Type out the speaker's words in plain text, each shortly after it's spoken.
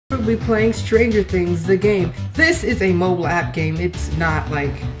will be playing Stranger Things, the game. This is a mobile app game. It's not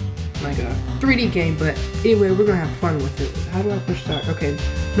like a 3D game, but anyway, we're gonna have fun with it. How do I push start? Okay,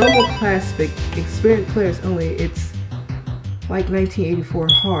 normal classic, experienced players only. It's like 1984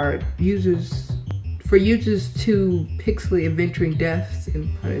 hard. For users to pixely adventuring deaths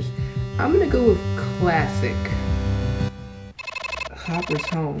and punish. I'm gonna go with classic. Hopper's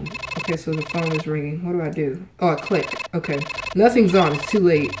home. Okay, so the phone is ringing. What do I do? Oh, I click. Okay, nothing's on. It's too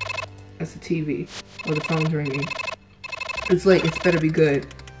late. That's the TV. Oh, the phone's ringing. It's late. It's better be good.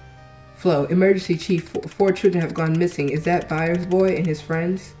 Flo, emergency chief. Four children have gone missing. Is that Byers' boy and his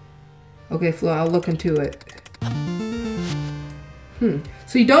friends? Okay, Flo, I'll look into it.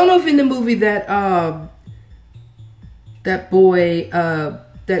 So you don't know if in the movie that the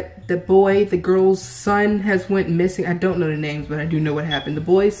girl's son has went missing. I don't know the names, but I do know what happened.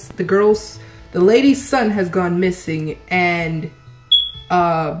 The lady's son has gone missing, and look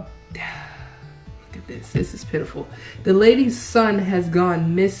at this. This is pitiful. The lady's son has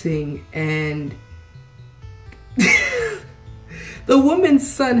gone missing, and the woman's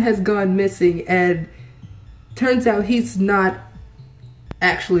son has gone missing, and turns out he's not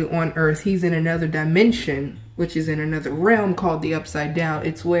actually on Earth. He's in another dimension, which is in another realm called the Upside Down.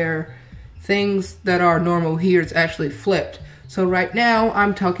 It's where things that are normal here is actually flipped. So right now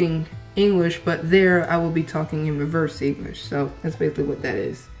I'm talking English, but there I will be talking in reverse English. So that's basically what that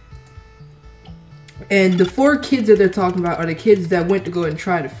is. And the 4 kids that they're talking about are the kids that went to go and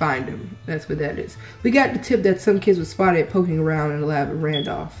try to find him. That's what that is. We got the tip that some kids were spotted poking around in the lab at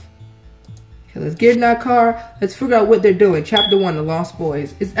Randolph. Okay, let's get in that car. Let's figure out what they're doing. Chapter 1, The Lost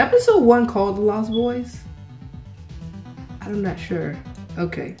Boys. Is episode 1 called The Lost Boys? I'm not sure.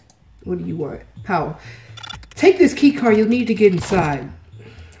 Okay. What do you want? Powell. Take this key card. You'll need to get inside.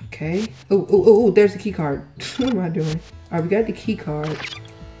 Okay. Oh, there's the key card. What am I doing? Alright, we got the key card.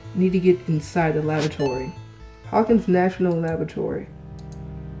 Need to get inside the laboratory. Hawkins National Laboratory.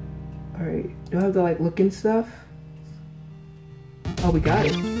 Alright. Do I have to like look in stuff? Oh, we got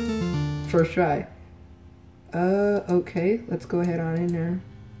it. First try. Okay. Let's go ahead on in there.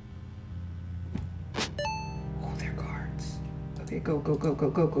 Oh, they're guards. Okay, go.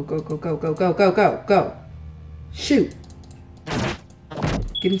 Shoot.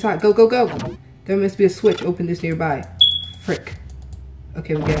 Get inside. Go. There must be a switch. Open this nearby. Frick.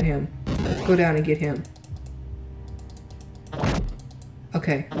 Okay, we got him. Let's go down and get him.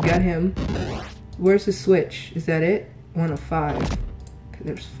 Okay, we got him. Where's the switch? Is that it? 1 of 5. Okay,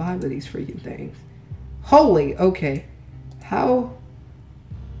 there's 5 of these freaking things. Holy, okay. How?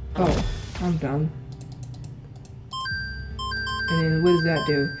 Oh, I'm dumb. And then what does that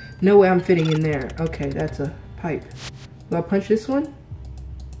do? No way I'm fitting in there. Okay, that's a pipe. Do I punch this one?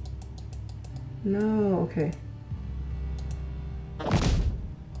 No, okay.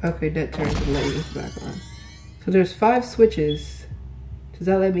 Okay, that turns the lights back on. So there's 5 switches. Does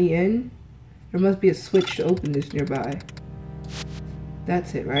that let me in? There must be a switch to open this nearby.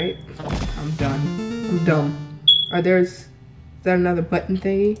 That's it, right? I'm done. I'm dumb. Is that another button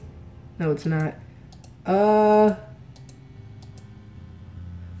thingy? No, it's not.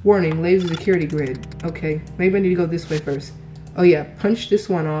 Warning, laser security grid. Okay, maybe I need to go this way first. Oh yeah, punch this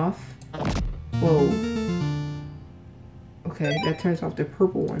one off. Whoa. Okay, that turns off the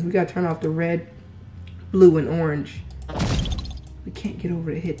purple one. We gotta turn off the red, blue, and orange. We can't get over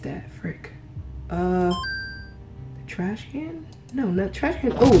to hit that, frick. The trash can? No, not trash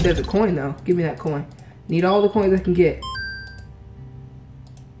can. Oh, there's a coin though. Give me that coin. Need all the coins I can get.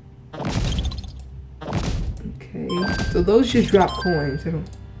 Okay, so those just drop coins.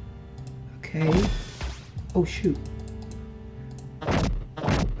 Okay. Oh shoot.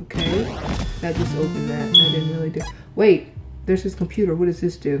 Okay, that just opened that. That didn't really do. Wait. There's his computer. What does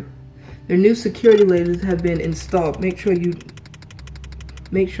this do? Their new security lasers have been installed. Make sure you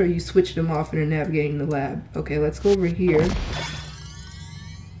switch them off when you're navigating the lab. Okay, let's go over here.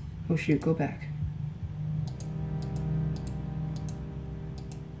 Oh shoot, go back.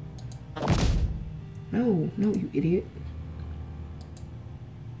 No, you idiot.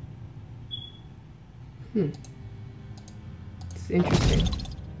 It's interesting.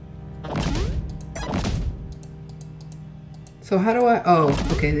 So how do I, oh,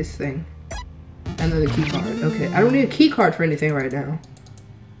 okay, this thing. Another key card. Okay, I don't need a key card for anything right now.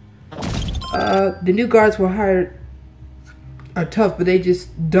 The new guards were hired are tough, but they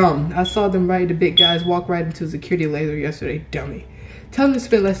just dumb. I saw them the big guys walk right into a security laser yesterday. Dummy. Tell them to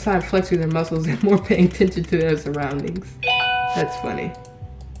spend less time flexing their muscles and more paying attention to their surroundings. That's funny.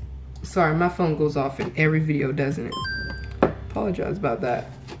 Sorry, my phone goes off in every video, doesn't it? Apologize about that.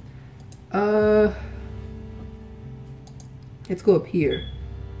 Let's go up here.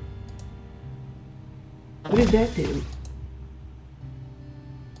 What did that do?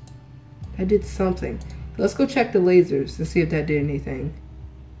 That did something. Let's go check the lasers to see if that did anything.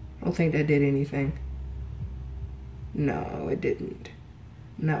 I don't think that did anything. No, it didn't.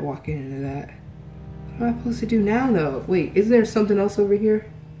 I'm not walking into that. What am I supposed to do now, though? Wait, isn't there something else over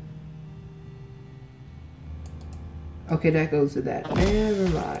here? Okay, that goes to that. Never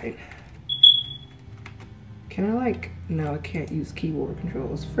mind. Can I, like... No, I can't use keyboard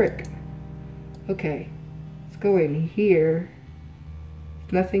controls. Frick. Okay. Let's go in here.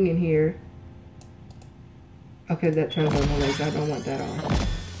 Nothing in here. Okay, that turns on the legs. I don't want that on.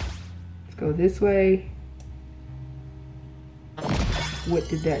 Let's go this way. What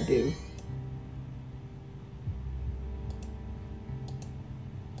did that do?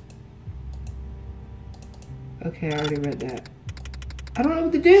 Okay, I already read that. I don't know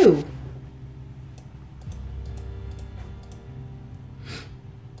what to do.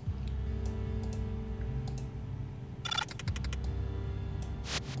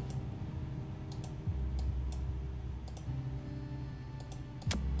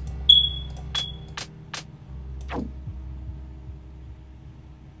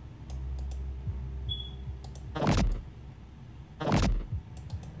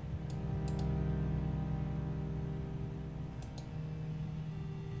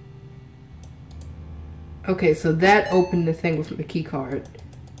 Okay, so that opened the thing with the key card.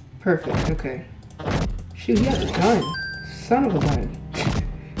 Perfect, okay. Shoot, he has a gun. Son of a gun.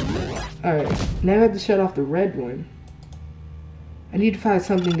 Alright, now I have to shut off the red one. I need to find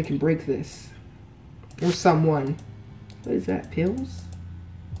something that can break this. Or someone. What is that, pills?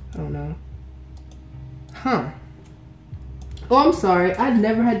 I don't know. Huh. Oh, I'm sorry, I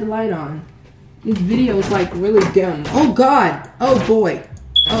never had the light on. This video is like really dumb. Oh god! Oh boy!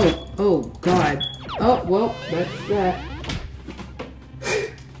 Oh god. Oh, well, that's that.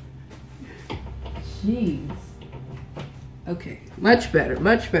 Jeez. Okay, much better,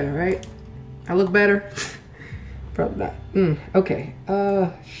 right? I look better? Probably not. Okay.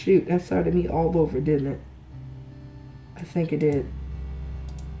 Shoot, that started me all over, didn't it? I think it did.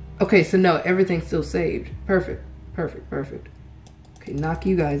 Okay, so no, everything's still saved. Perfect. Okay, knock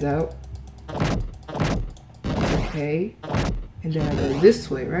you guys out. Okay. And then I go this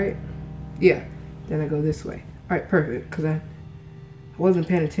way, right? Yeah. Then I go this way. Alright, perfect. Because I wasn't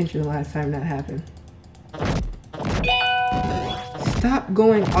paying attention the last time that happened. Stop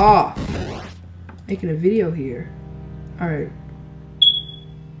going off. Making a video here. Alright.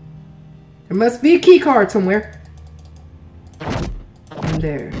 There must be a key card somewhere. In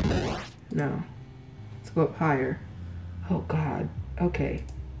there. No. Let's go up higher. Oh god. Okay.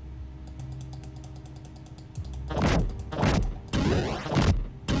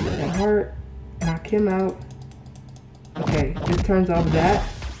 That hurt. Knock him out. Okay, this turns off that.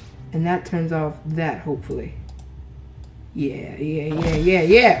 And that turns off that, hopefully. Yeah.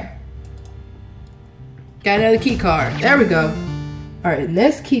 Got another key card. There we go. Alright,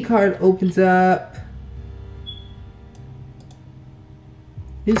 next key card opens up.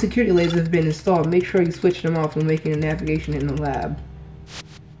 New security lasers have been installed. Make sure you switch them off when making a navigation in the lab.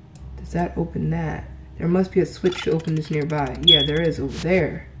 Does that open that? There must be a switch to open this nearby. Yeah, there is over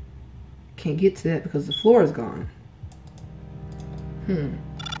there. Can't get to that because the floor is gone.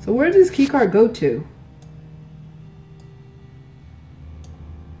 So where does this key card go to?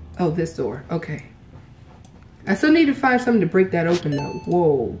 Oh, this door. Okay. I still need to find something to break that open though.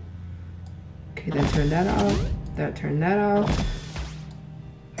 Whoa. Okay, that turned that off. That turned that off.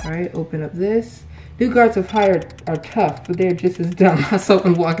 Alright, open up this. New guards of hire are tough, but they're just as dumb. I saw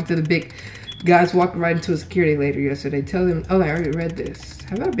them walking to the big guys walked right into a security later yesterday. Tell them, oh, I already read this.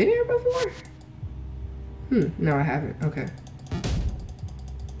 Have I been here before? No, I haven't. Okay.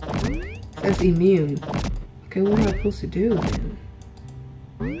 That's immune. Okay, what am I supposed to do then?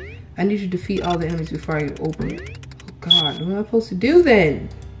 I need to defeat all the enemies before I open it. Oh god, what am I supposed to do then?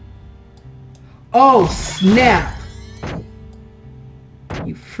 Oh, snap!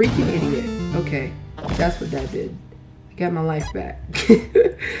 You freaking idiot. Okay, that's what that did. I got my life back.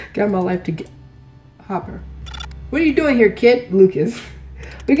 Got my life to get. Hopper. What are you doing here, kid? Lucas.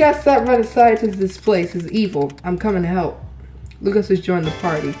 We got stopped by the scientists. This place is evil. I'm coming to help. Lucas has joined the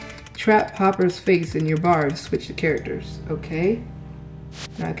party. Trap Hopper's face in your bar to switch the characters. Okay.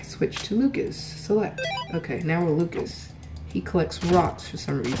 Now I can switch to Lucas. Select. Okay, now we're Lucas. He collects rocks for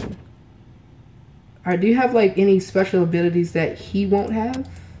some reason. Alright, do you have like any special abilities that he won't have?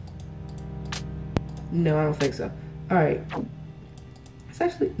 No, I don't think so. Alright. It's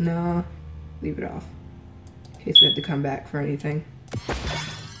actually, no. Leave it off. In case we have to come back for anything.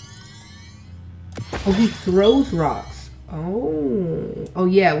 Oh, he throws rocks. Oh. Oh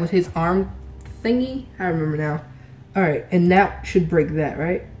yeah, with his arm thingy. I remember now. Alright, and that should break that,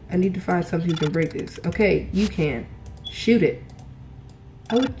 right? I need to find something who can break this. Okay, you can. Shoot it.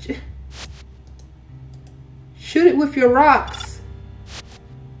 I would... Shoot it with your rocks.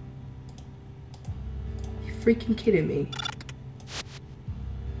 You freaking kidding me?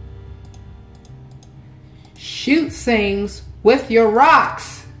 Shoot things with your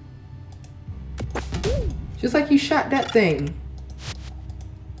rocks. Just like you shot that thing.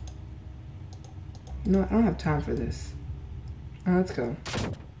 You know what? I don't have time for this. Let's go.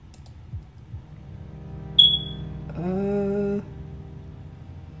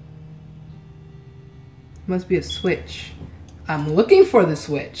 Must be a switch. I'm looking for the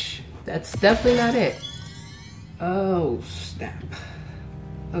switch. That's definitely not it. Oh, snap.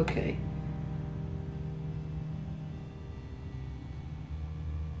 Okay.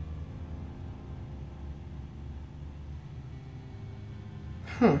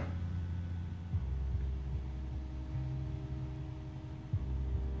 Huh.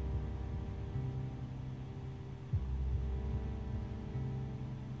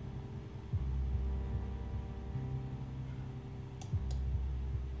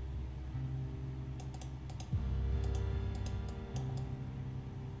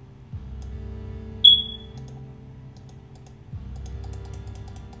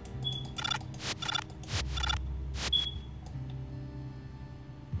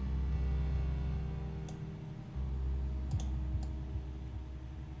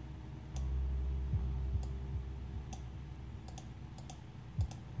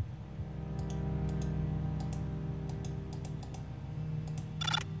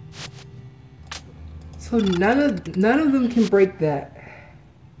 So none of them can break that.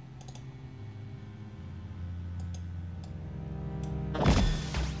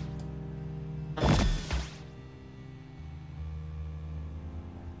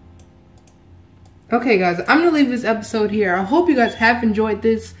 Okay guys, I'm gonna leave this episode here. I hope you guys have enjoyed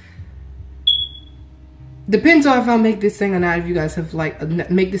this. Depends on if I'll make this thing or not. If you guys have liked,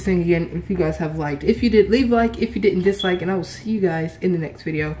 make this thing again if you guys have liked. If you did, leave a like. If you didn't, dislike. And I will see you guys in the next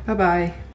video. Bye bye.